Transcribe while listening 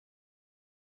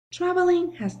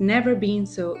Traveling has never been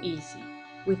so easy.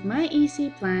 With My Easy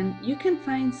Plan, you can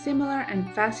find similar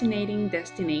and fascinating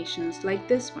destinations like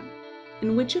this one,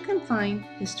 in which you can find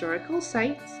historical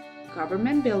sites,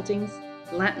 government buildings,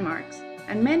 landmarks,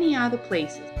 and many other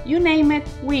places. You name it,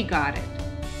 we got it.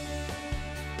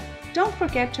 Don't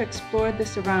forget to explore the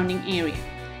surrounding area.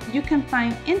 You can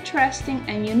find interesting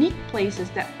and unique places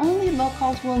that only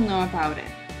locals will know about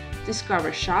it.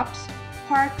 Discover shops,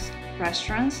 parks,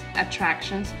 restaurants,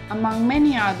 attractions, among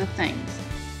many other things.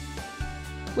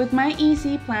 With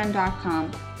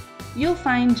myeasyplan.com, you'll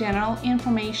find general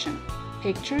information,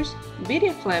 pictures,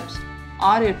 video clips,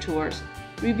 audio tours,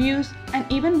 reviews,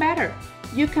 and even better,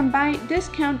 you can buy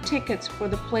discount tickets for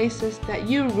the places that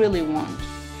you really want.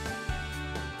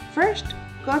 First,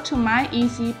 go to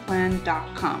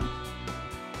myeasyplan.com.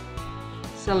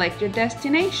 Select your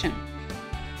destination.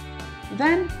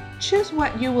 Then, choose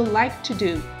what you would like to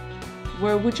do.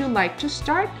 Where would you like to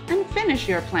start and finish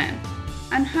your plan?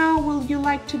 And how will you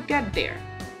like to get there?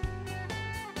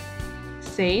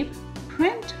 Save,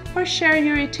 print, or share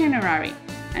your itinerary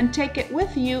and take it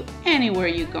with you anywhere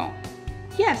you go.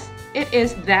 Yes, it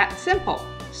is that simple.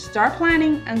 Start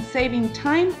planning and saving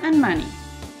time and money.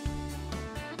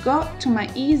 Go to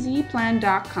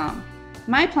myeasyplan.com.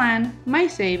 My plan, my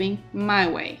saving, my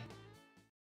way.